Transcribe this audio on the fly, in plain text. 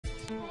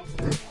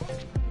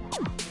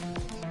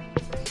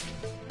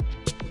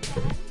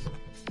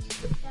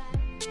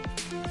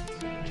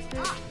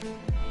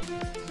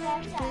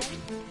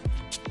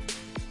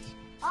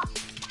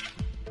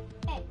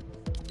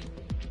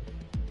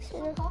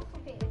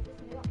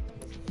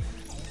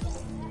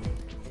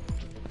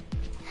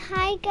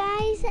Hi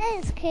guys,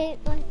 it's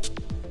Kaitlyn,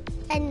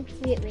 and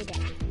mute me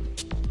down.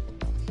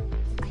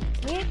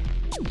 Thank you.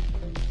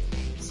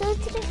 So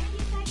today,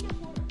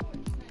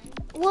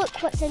 look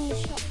what's in the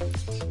shop.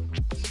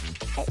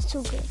 It's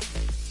so good.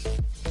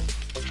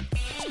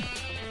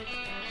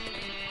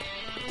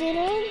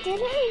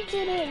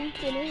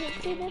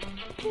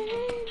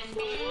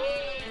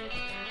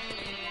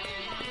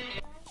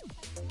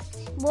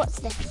 What's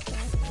this?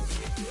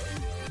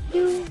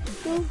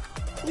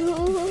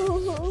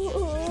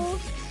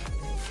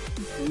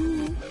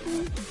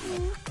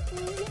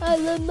 I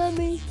love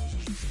Mummy.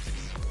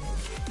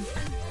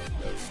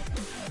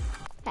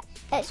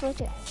 Let's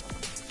watch it.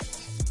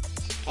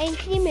 And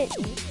can you move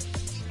me?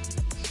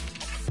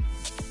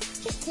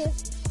 Just two.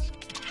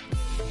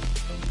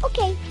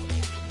 Okay.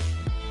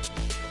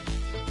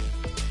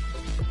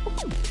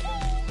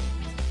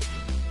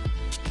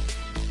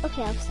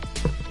 Okay, I'll stop.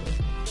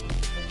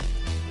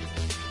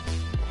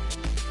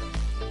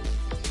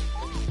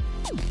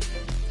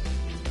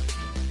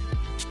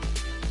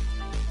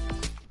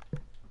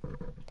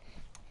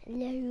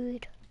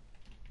 Loud.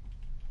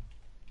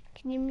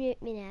 Can you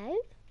mute me now?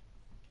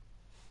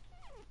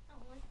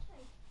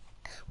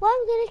 Well,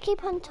 I'm gonna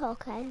keep on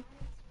talking.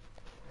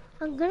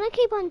 I'm gonna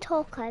keep on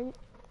talking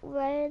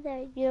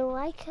whether you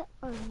like it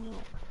or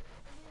not.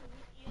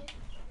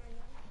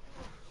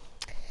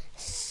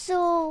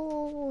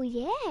 So,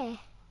 yeah.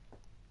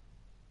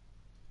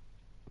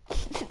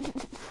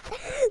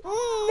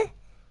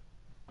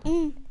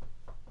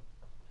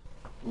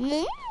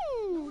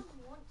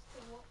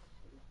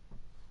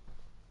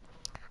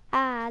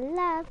 I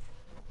love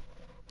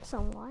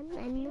someone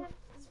and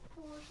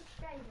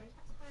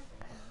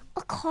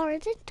according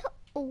to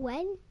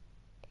Owen,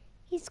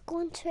 he's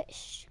going to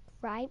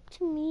subscribe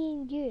to me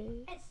and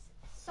you. It's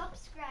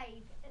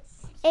subscribe.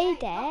 It's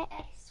subscribe.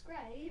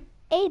 Subscribe.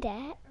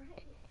 Edit.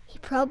 He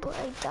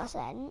probably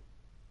doesn't.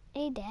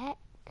 Edit.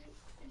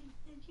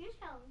 Did you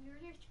tell him your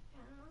YouTube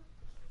channel?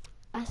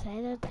 I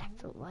said a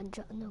different one,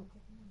 no.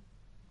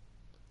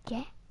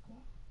 Yeah.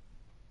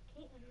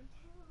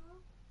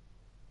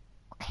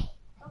 Okay.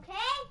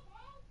 Okay?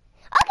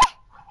 Okay.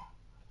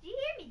 Do you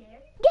hear me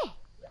there? Yeah.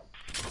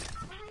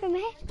 From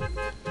here.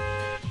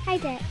 Hi,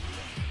 Dad.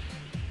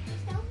 You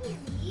still hear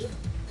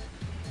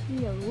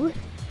me? No.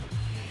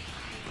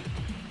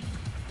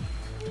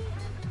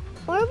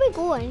 Where are we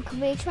going? Can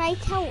we try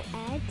tell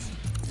Ed?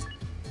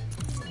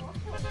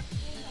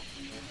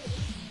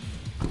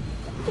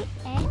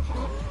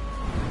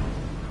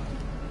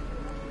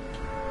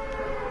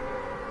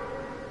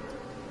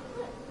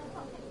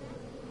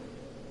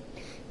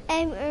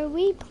 Are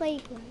we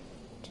playground?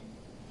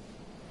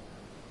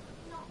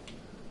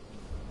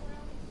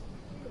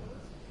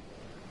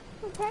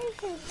 We're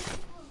playground.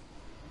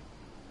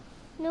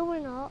 No, we're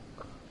not.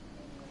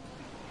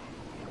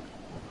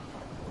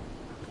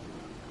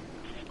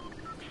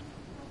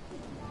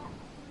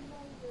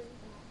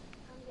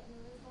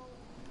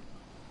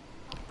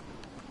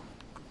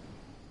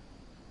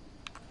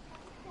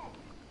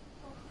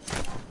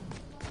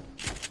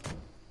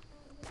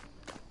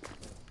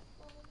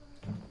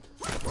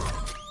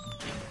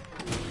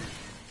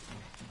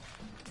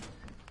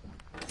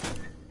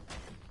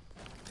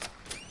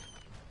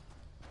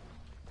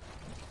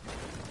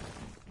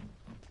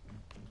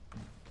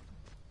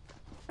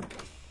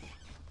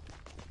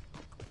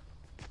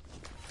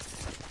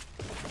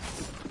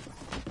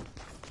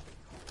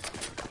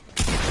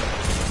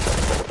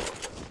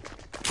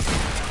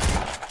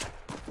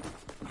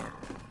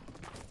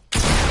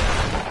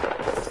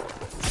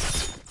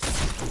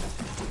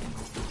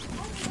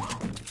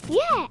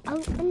 Yeah,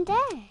 I'm there.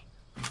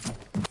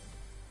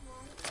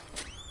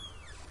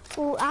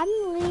 Oh, I'm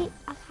late.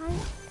 I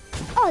can't.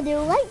 Oh,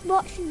 they'll like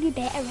watching you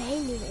better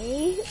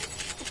anyway.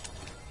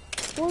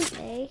 Won't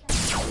they?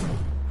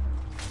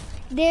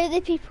 They're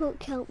the people who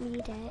killed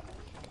me dead.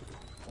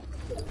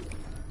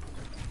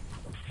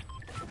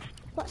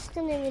 What's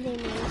the name of the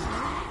music?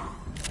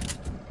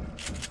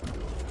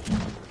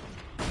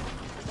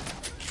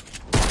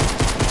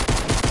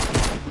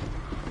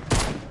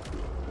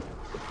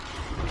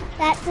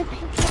 That's the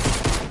people.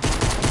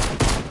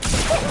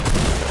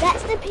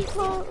 That's the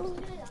people.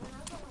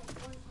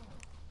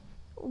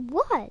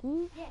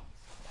 One? Yes.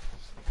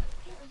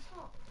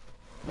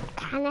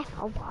 Can I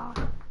for what? I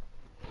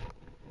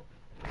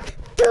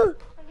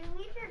mean,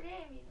 leave your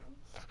game, you know.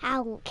 I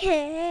don't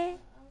care.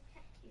 I'll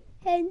catch you.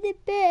 And the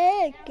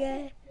burger.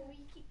 Will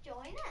you keep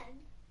joining?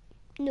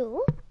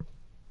 No.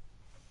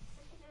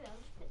 I'll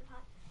just put the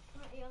part.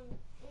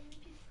 Only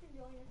people can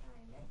join at a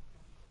time, right?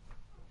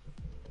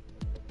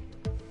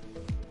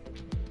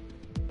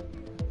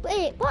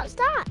 Wait, what's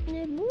that?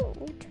 No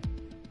mode.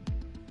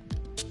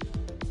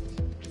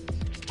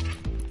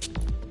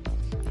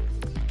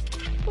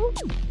 Oh.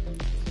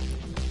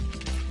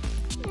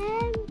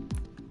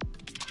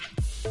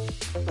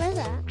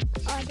 that?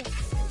 Oh, I don't.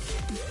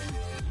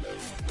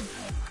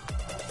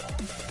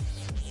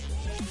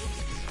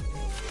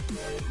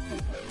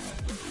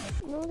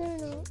 No, they're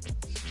not.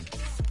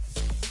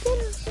 They're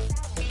not.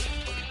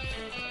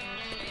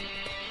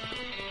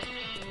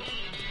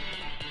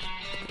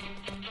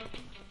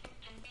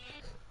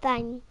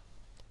 Fine.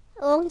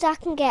 As long as I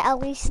can get at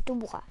least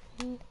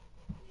 1.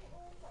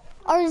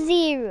 Or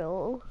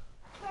 0.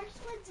 First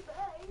one's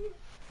mine.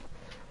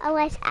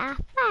 Unless I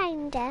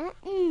find it.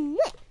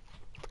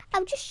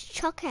 I'll just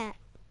chuck it.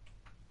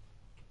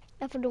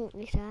 If I don't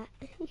get it. Wait,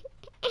 and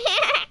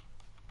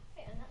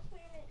that's what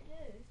you're meant to do.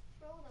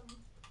 Throw them.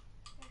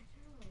 They're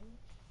challenge.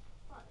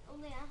 But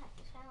only I have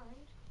to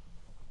challenge.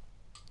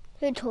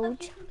 Who told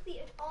Have you? you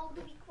completed all the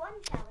week 1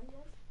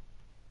 challenges?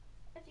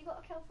 Have you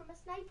got a kill from a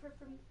sniper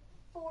from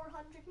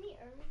 400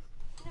 meters?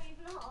 No,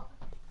 you've not.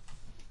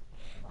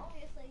 But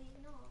obviously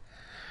you've not.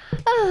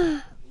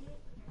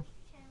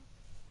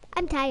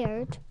 I'm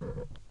tired.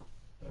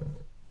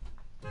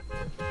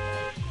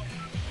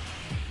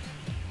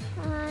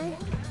 I'm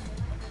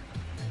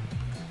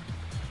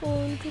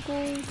going to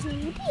go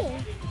to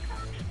there.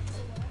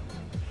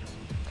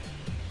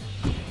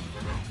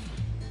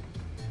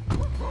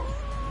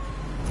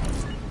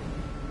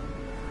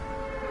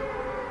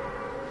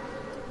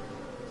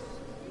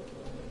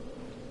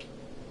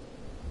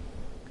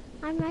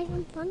 I'm right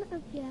in front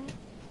of you.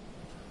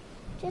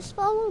 Just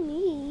follow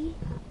me.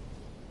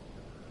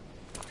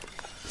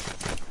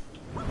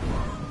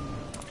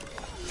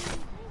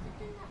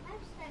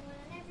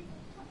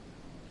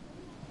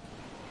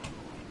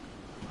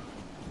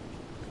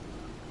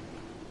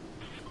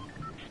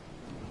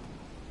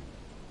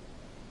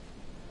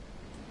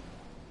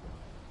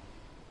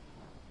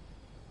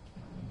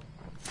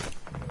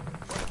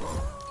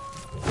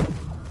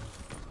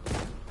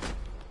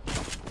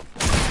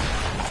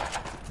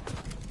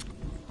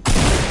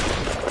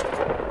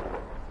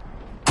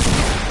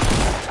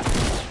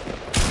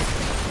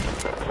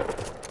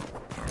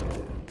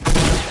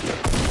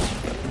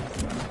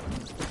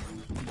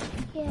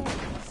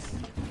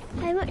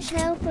 How much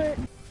help are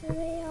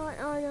they on?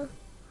 Oh no.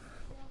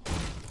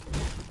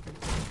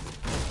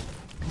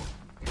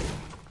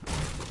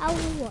 I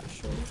will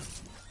watch you.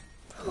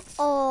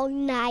 Oh,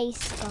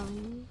 nice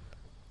gun.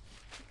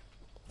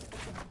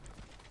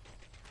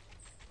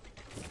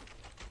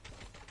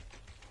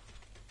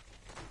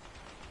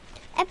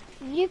 If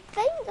you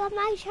think that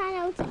my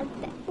channel's a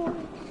bit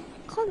boring,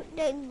 comment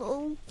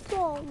down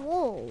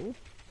below.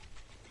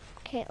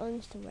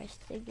 Kaitlyn's the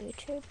rest of the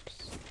YouTubes.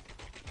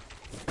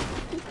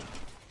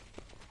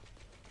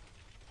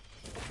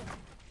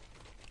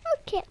 Oh,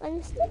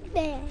 Kaitlyn's the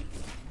best.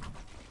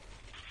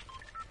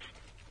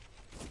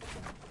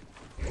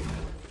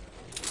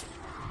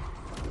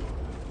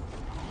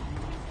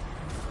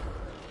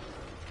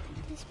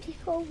 There's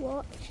people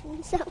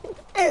watching something.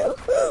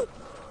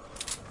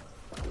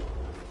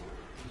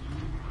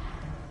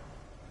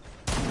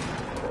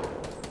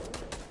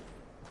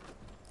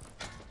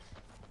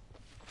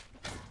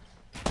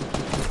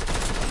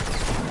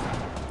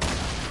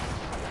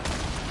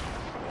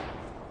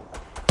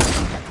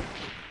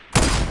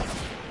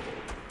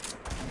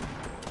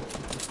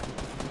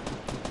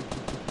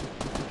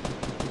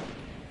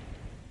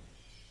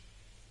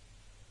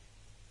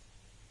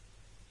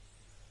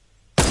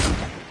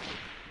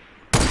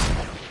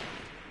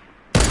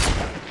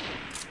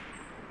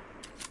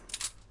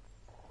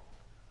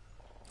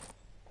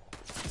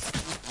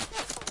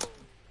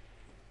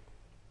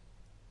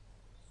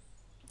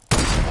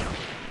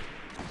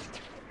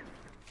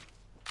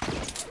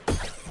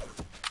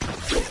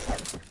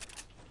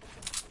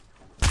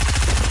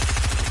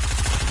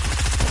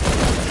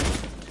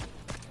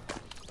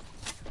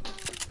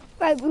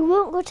 Right, we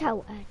won't go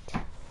tilted.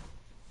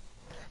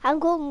 I'm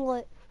going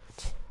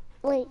left.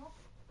 Wait,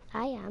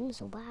 I am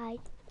so bad.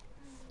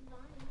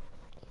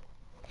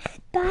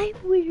 Bye,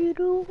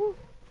 weirdo.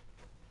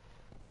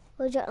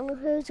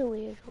 Legitimately, who's a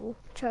weirdo?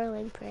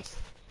 Charlie and Chris.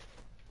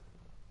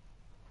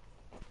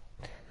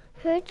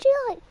 Who do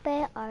you like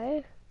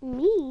better?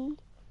 Me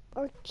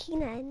or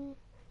Keenan?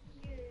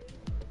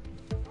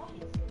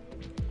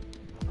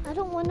 I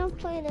don't want to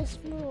play this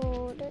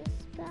mode.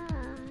 It's bad.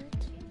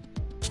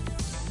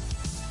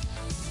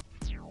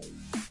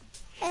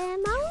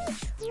 I'll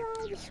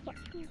try this one.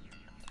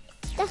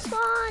 This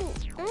one.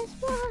 This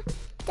one.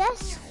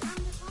 This.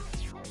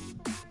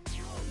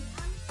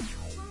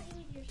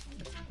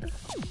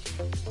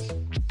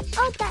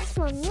 Oh, that's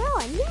one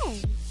more.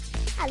 Yay!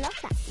 I love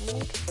that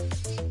mode.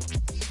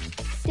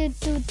 Do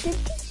do do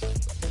do.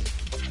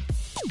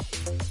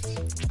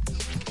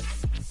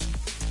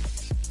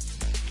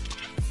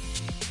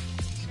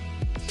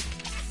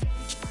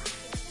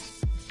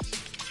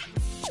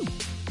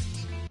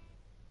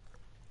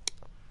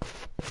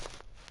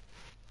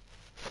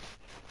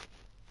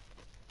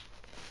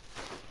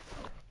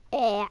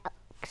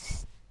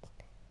 X.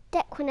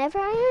 Dick, whenever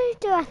I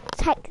do a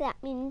tick, that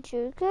means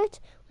you're good.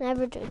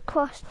 Whenever I do a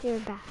cross, you're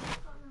bad.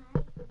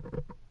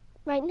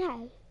 Right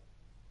now.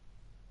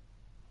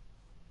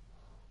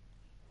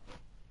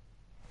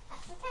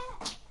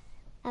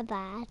 I a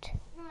bad.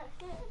 No, it's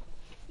good.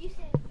 You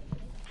said it's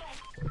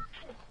good.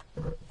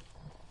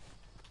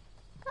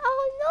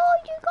 Oh no,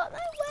 you got my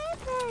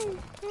weapon.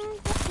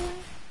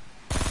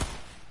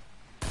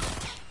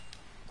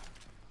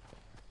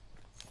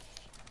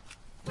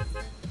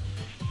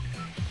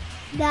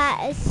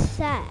 That is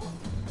set.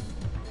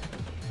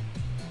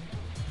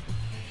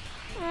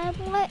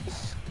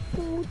 Let's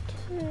go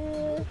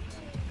to...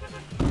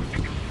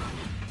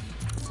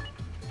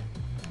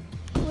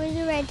 Where's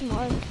the red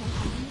marker?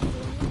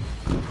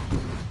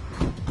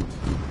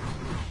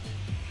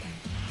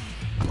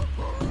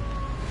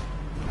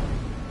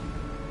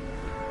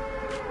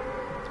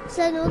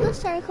 So I know the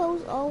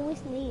circle's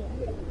always near.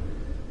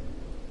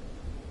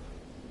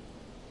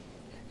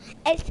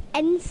 It's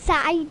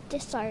inside the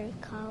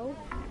circle.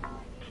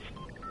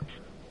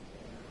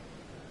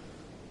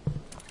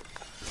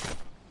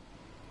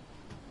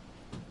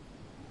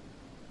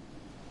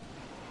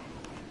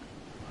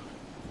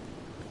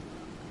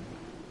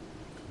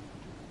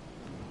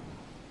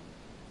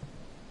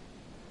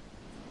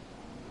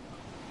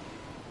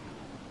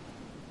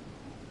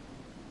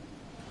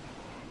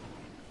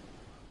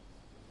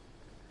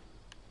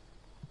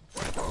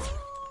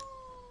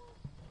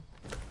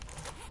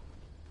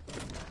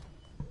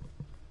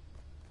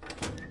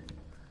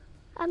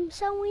 I'm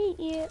sorry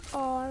you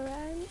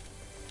aren't.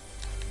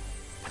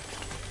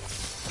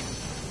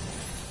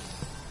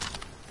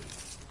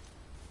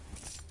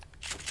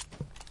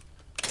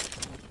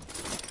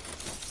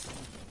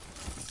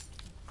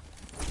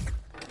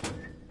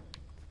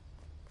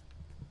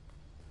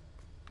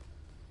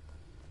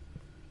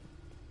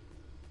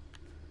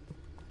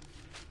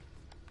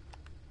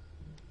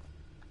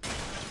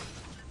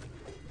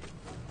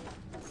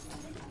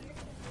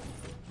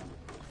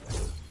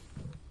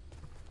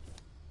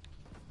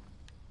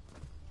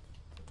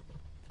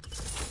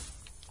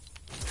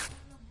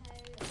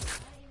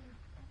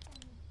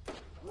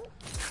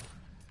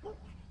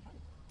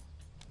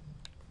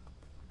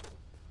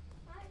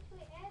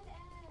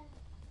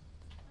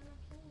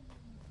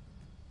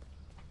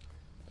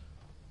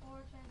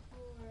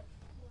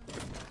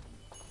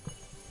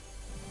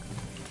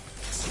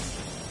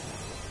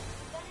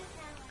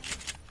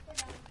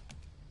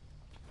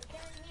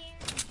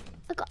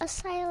 I got a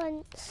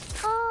silent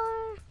star.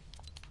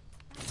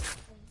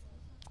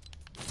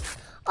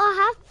 Oh,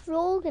 I have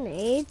throw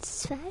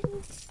grenades,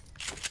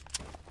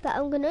 but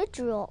I'm gonna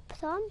drop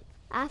them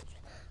after.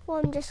 Well,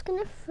 I'm just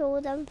gonna throw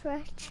them for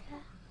a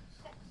chat.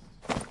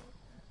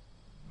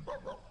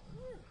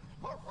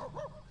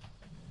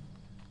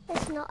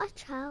 It's not a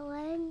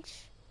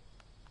challenge.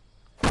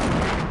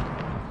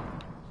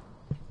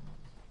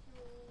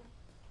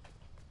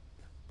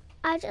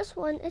 I just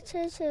wanted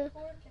to so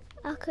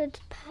I could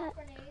pet.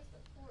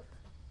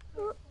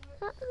 Oh,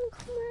 that can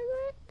come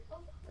over. Oh,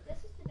 this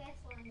is the best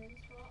landing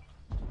spot.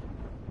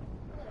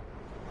 Look.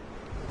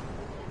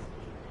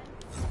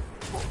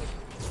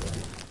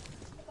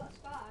 I got a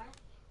scar.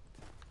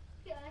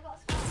 Kaitlyn, I got a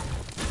scar.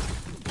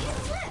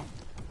 Kaitlyn, look!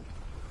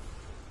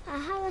 I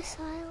have a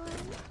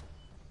silent.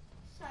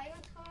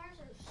 Silent scars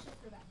are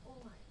super bad. Oh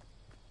my.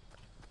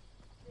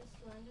 This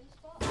landing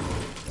spot.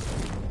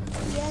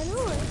 Yeah, I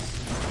know it.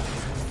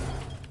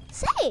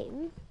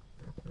 Same.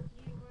 You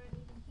weren't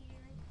even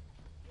here.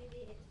 Maybe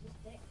it's just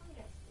that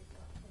congested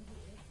from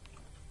here.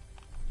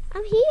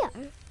 I'm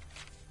here.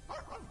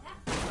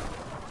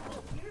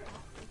 You're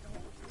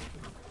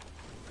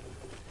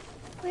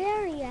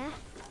Where are you?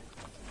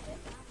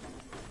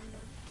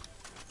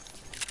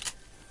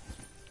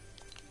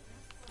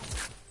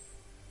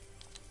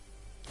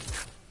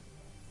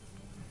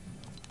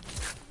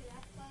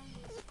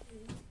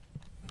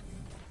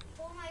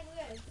 Oh my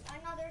word,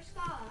 another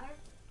scar.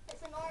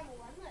 It's a normal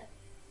one, look.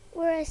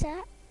 Where is it? Over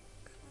here.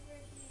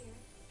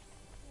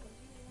 Oh, do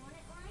you want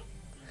it, like?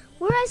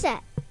 Where is it?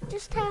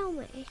 Just tell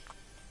me.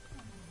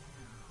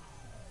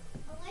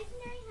 A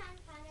legendary hand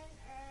cannon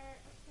or a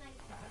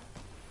sniper?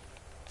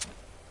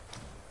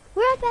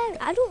 Where about?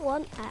 I don't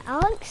want that. I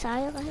like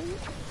silent. I would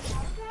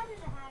rather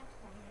the hand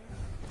cannon.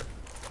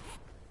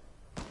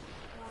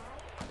 Why?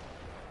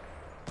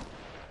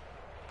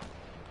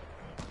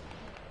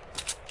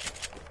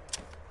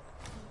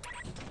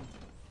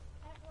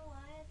 I don't know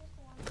why, I just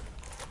want it.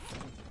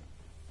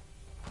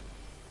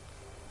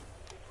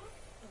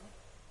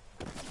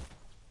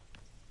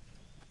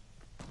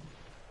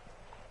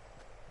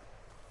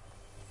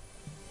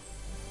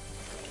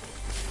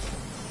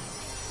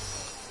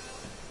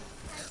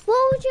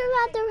 What would you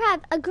rather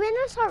have? A green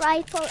assault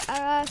rifle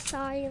or a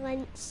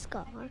silent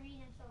scar?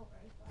 Green assault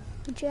rifle.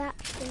 Would you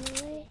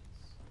actually?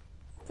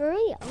 For real?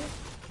 I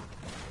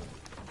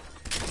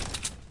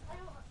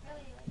don't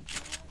really like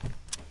that.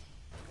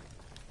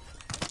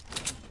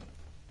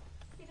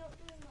 They don't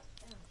do much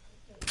damage.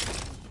 Okay.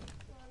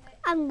 So, like,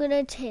 I'm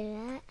gonna take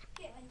it.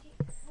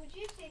 Kaitlyn, would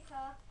you take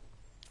a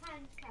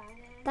hand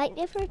cannon? Like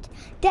if you're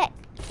that,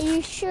 are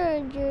you sure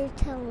you're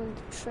telling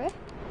the truth?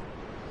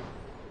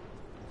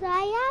 'Cause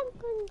I am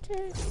going to.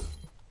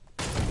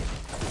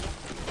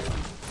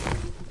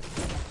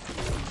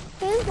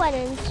 Who's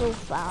winning so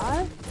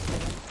far?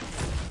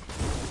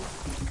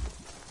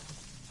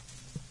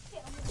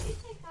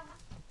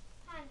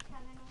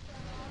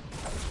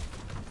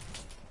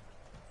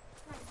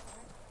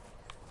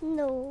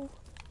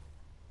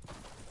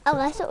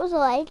 Unless it was a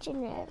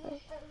legendary. It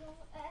is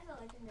a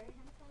legendary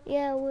hand.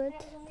 Yeah, it would. It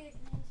was only the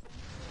green one.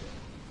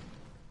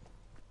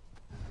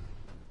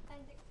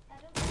 And I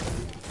don't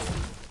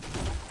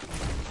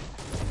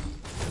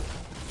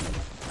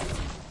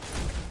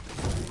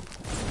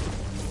think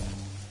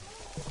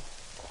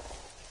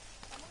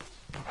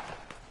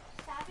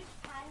Savage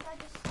Panda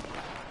just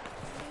like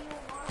Leo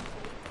Marvel.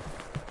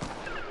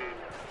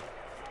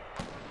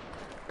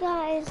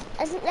 Guys,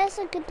 isn't this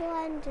a good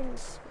landing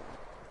spot?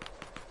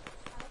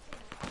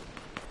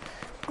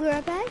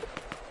 Whereabout?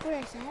 Where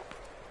is it?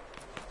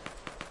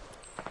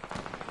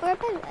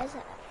 Whereabout is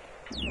it?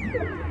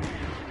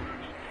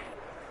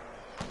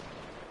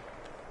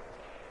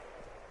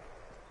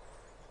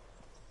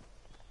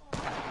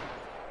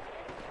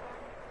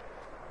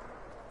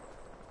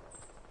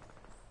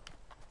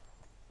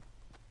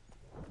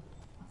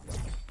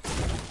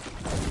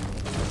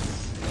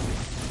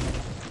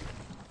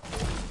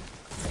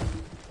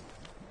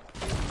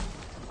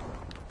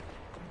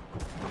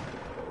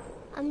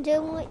 I'm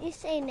doing what you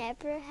say,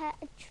 never hit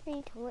a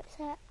tree till it's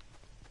hit.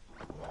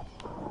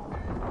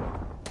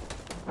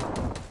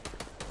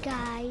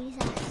 Guys,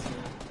 I see.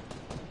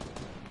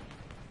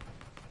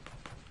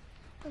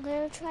 I'm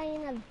gonna try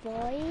and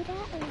avoid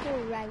it and go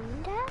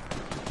around it.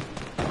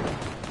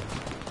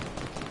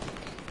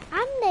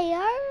 I'm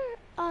there.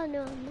 Oh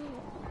no, no.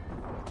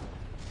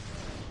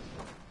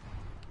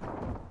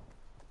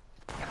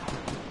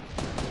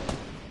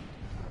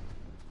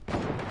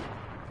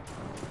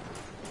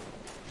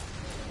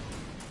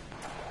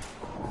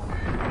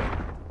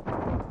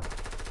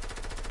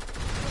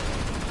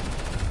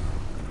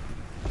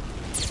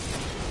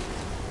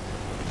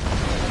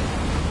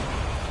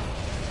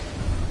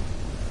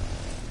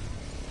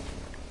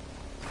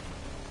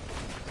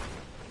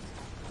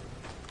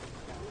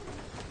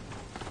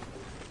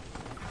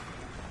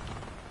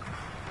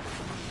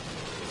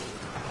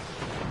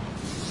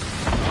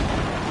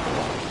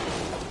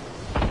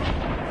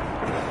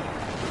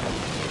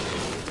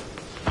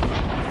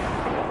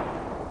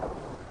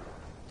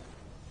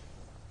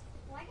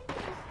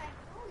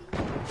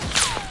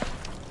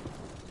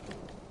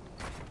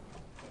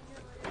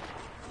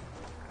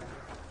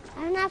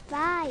 I'm not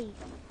 5.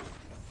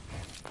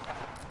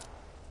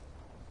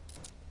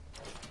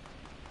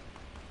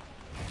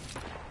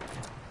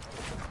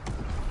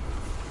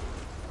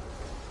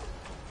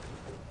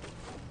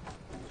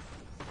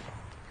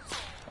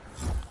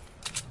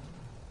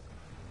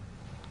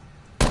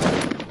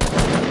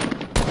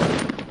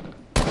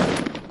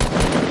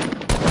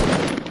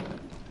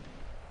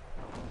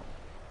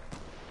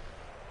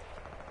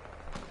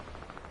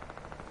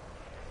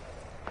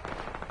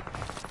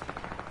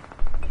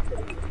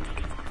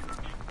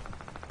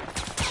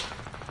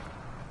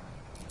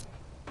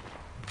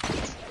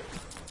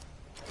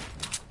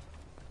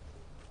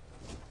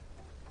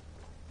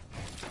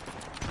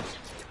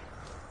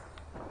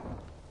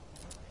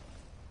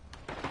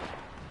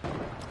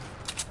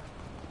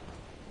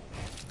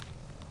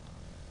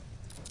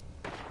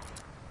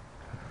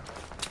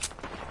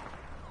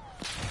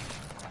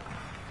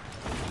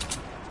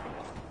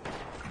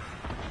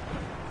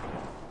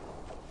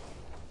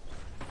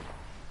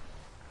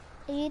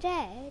 Are you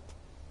dead?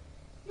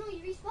 No, you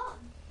respawn.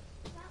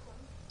 That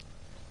one.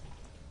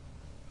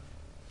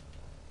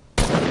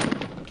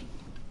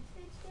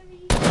 It's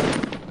very...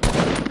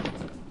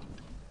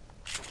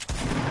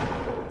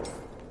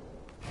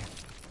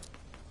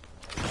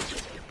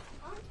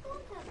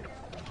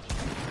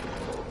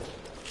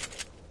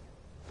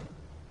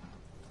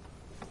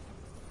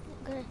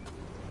 Good.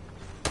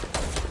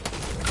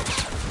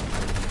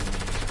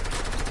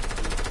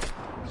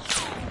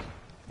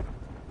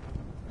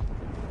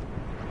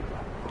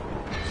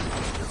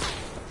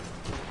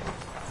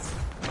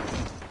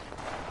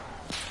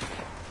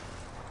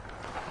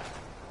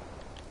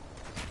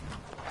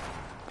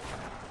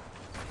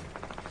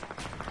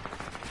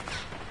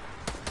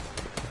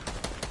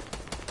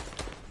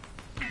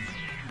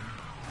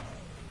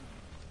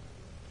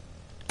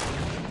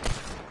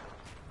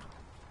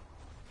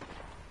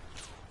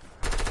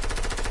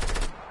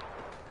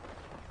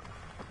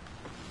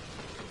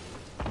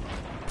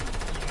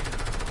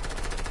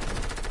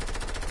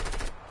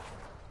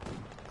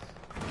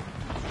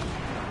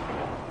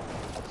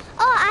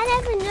 I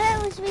never knew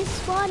it was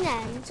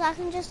respawning, so I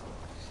can just...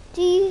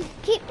 Do you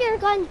keep your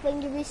guns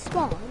when you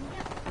respawn?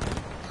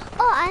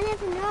 Oh, I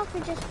never knew I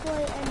could just go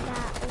and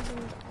that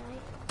wasn't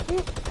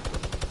it.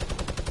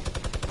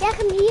 Yeah,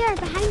 come here,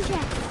 behind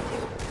you.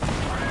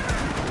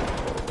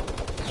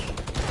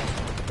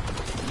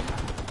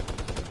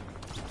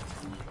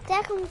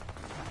 There, come...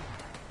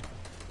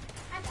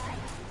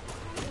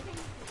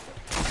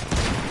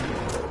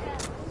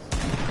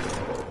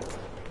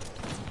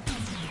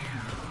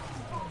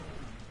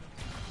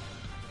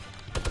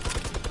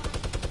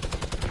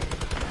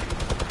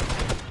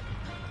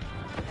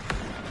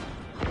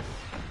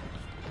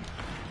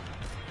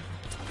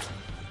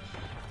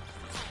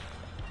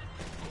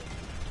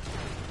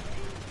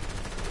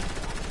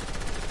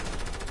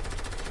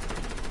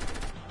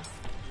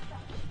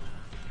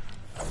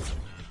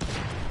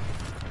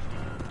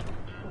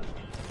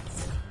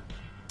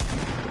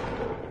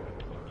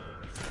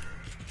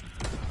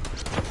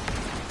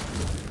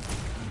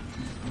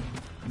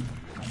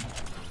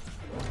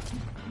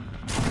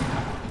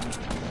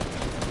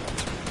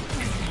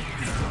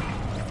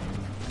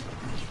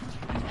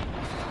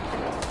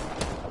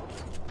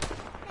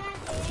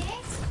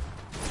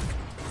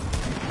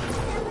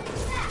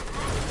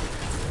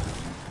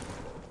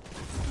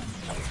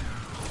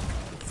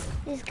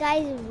 This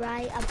guy's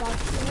right above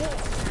me.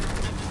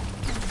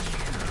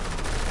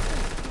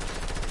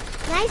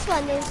 Nice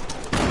one is.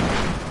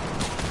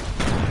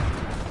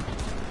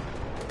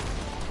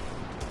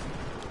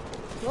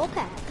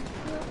 Okay.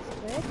 That's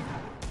good.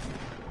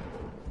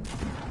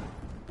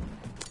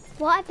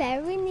 What I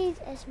very need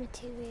is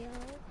material.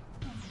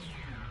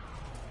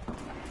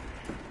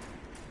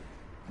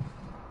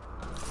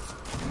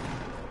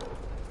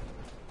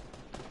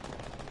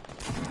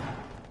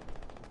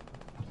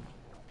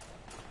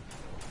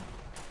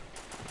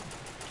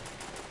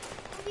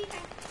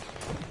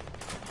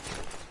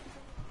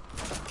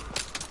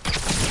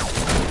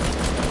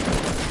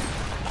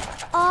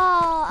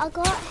 Oh, I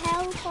got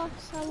help for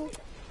some.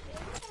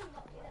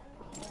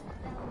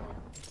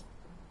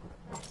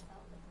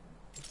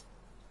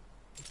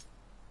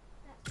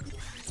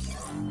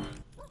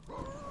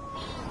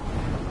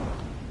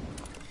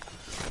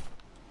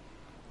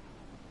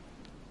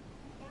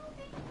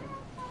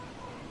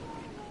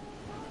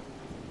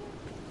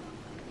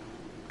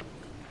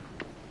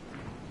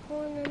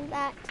 Going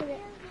back to the.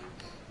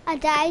 I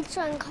died,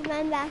 so I'm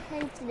coming back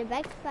into the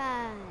big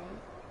fight.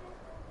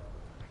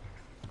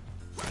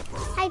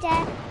 Hi,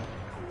 Dad.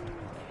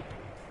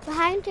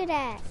 Behind you,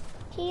 Dad.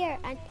 Here,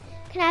 and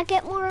can I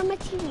get more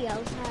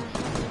materials?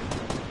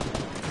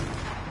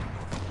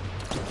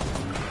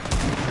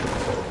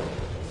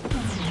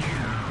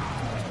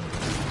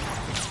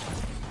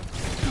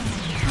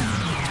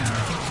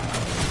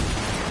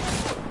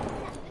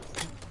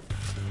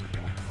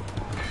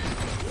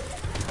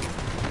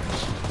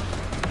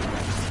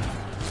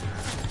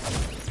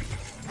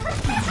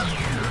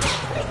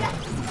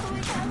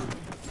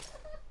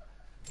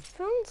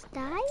 Someone's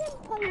dying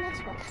from this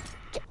one.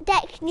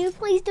 Dad, can you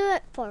please do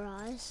it for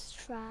us?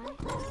 Try.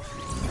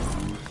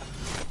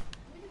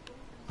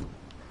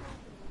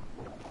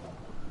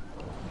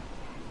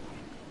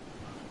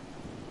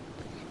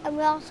 And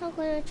we're also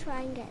going to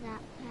try and get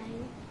that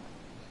thing.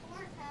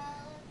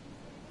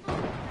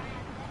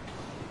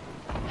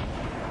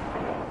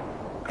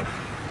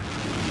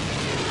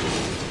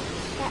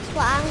 That's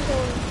what I'm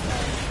going for.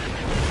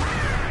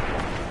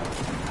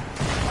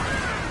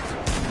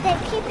 They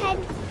keep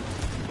heading.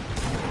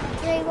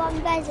 They want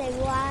busy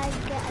while I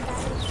get a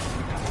damage.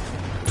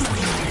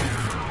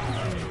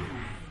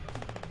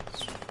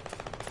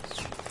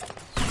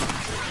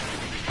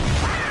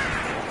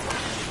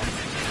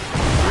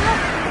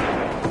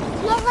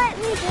 Not let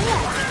me do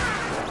it.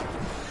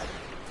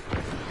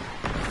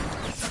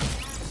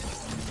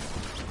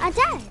 I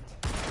did.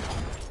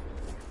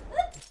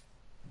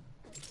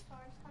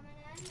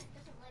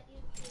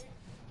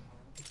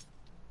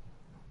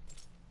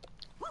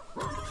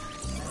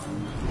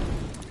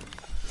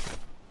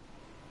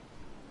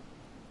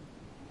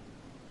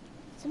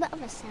 It's a bit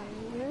of a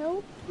selling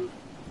rope.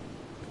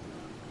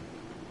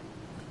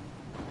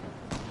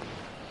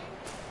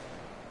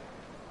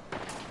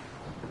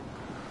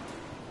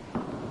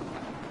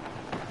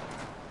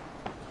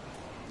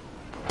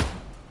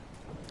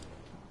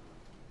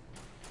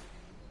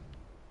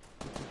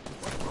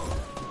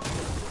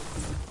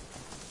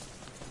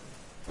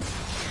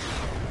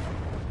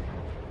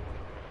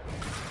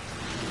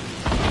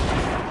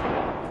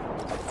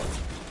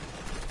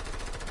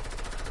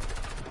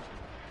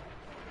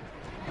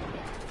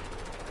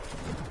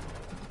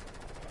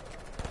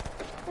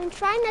 I'm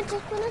trying, I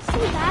just want to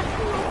see back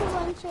from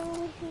everyone so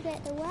we can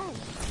get the win.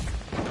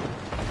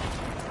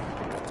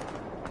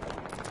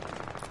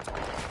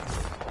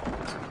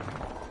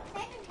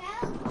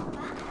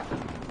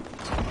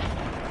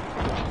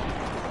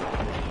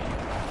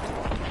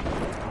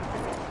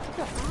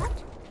 Not bad.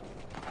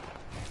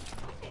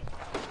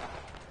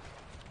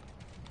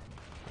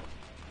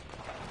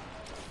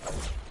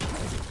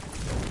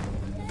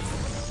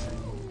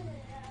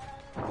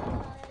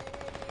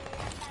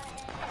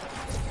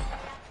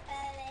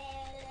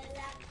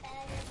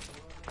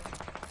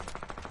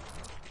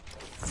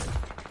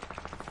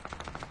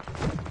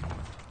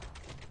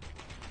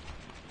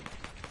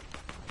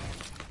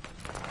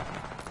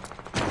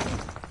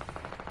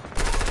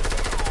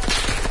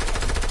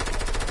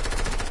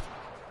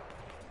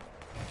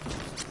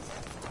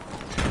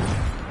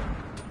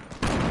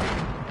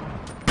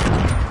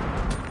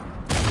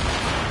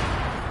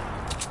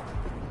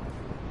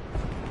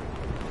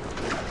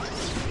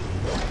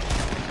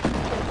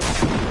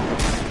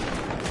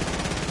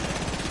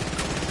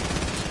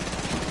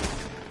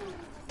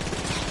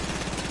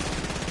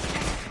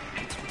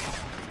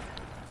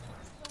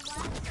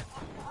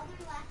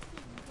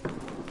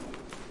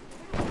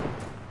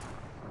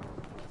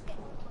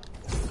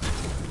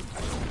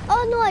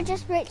 Oh no, I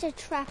just breached a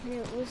trap and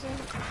it wasn't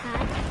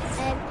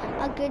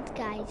a good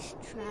guy's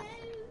trap.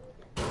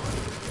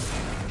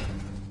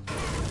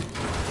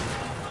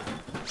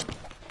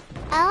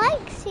 I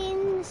like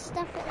seeing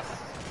stuff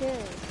that's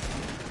good.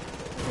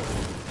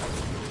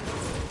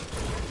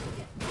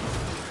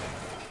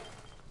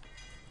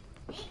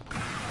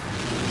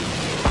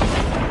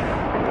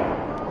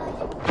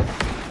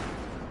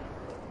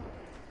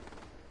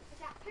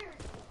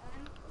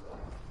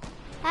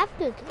 Have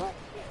to do it.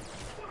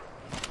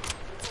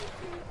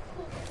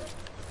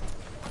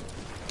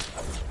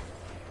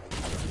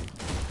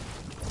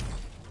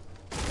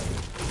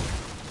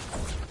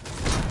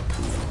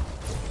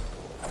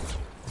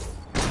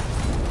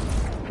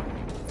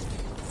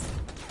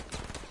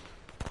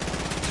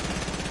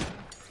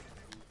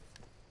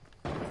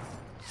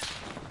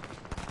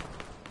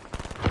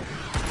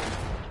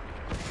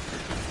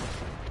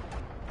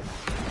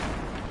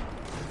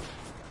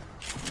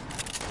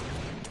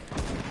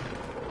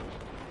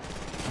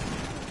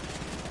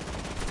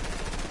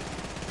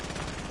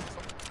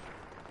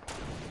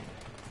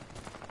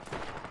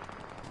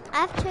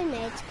 have 2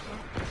 meds.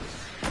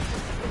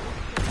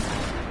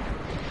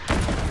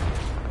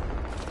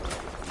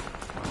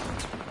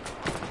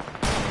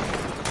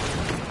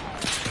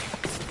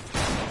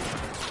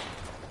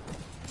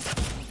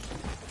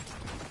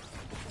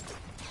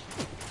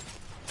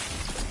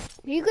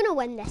 You're gonna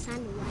win this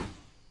anyway.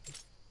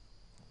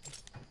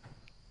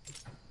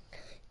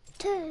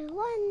 2,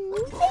 1,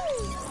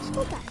 let's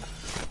go back.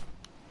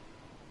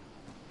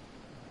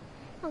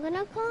 I'm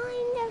gonna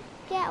kind of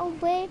get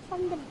away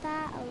from the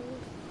battle,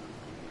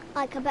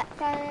 like a bit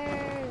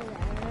further.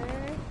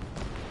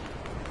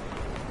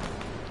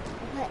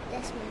 I'll put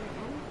this one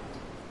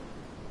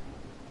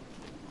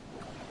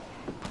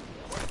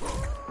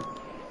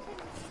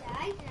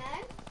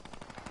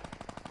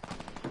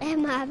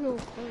in. I have no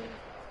clue.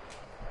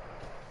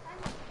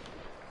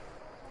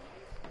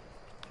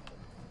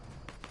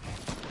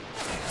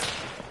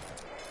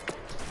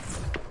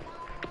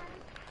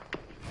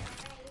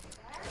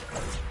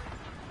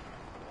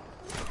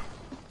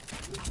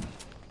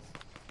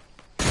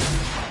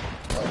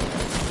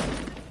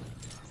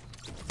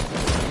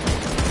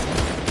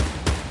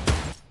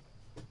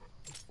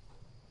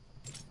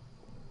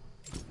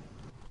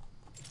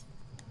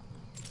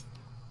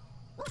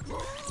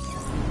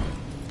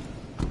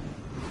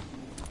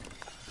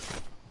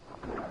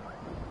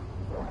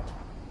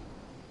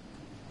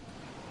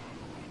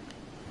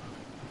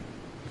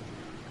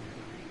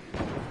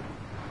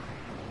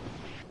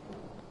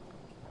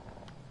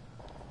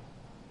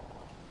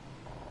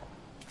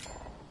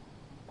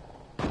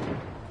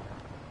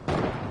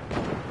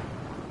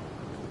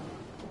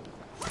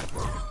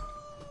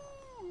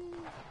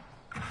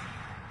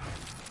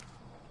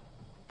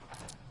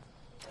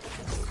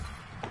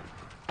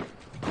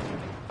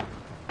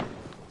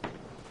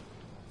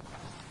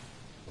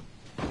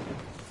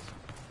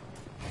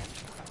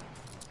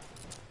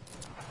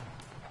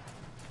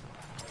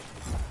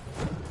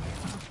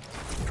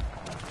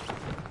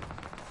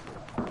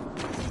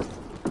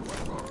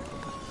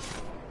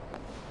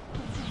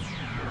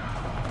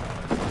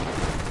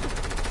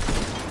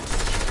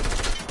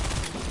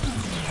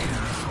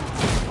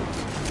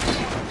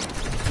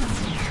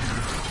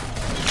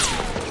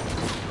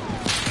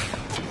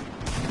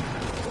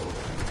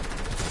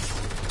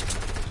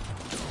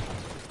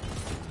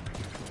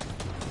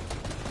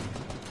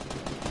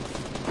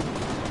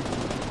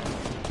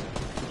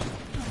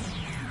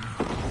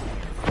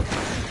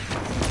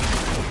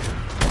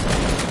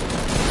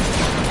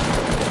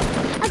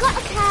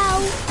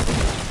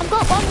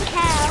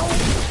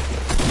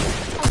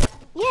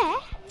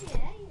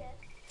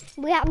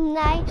 We have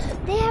 9.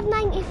 They have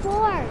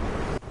 94.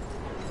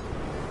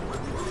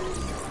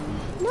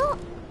 No.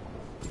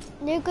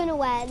 They're gonna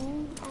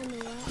win. I know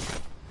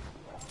it.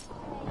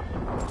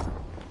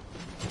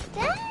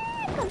 Dang,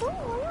 I don't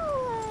wanna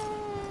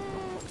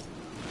win.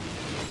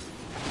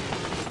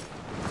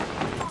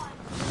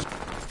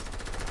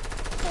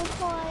 So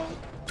far.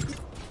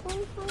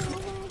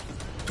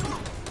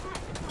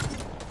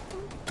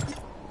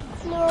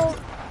 No.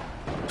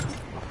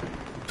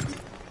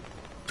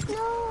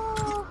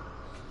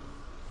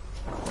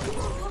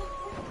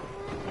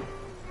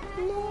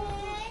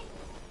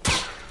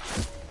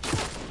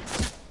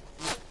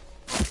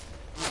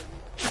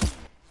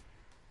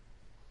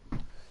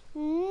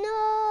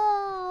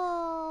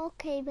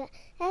 But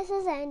that's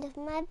the end of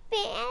my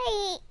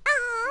baby.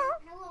 Oh.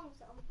 How long is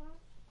it on for?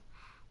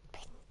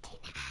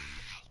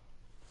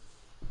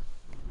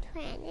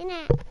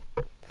 29.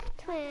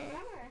 20.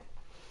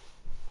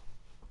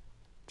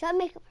 Do you want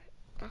makeup?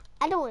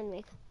 I don't want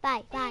makeup.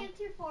 Bye. Bye. And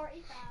you're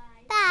 45.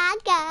 Bye,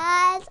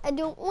 guys. I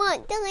don't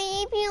want to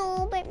leave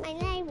you, but my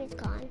life is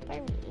gone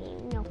for me.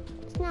 No,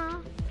 it's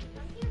not.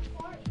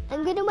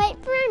 I'm gonna wait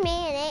for a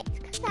minute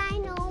because I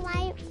know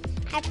my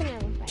half an hour.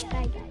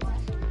 Bye,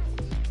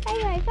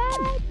 guys.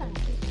 Bye.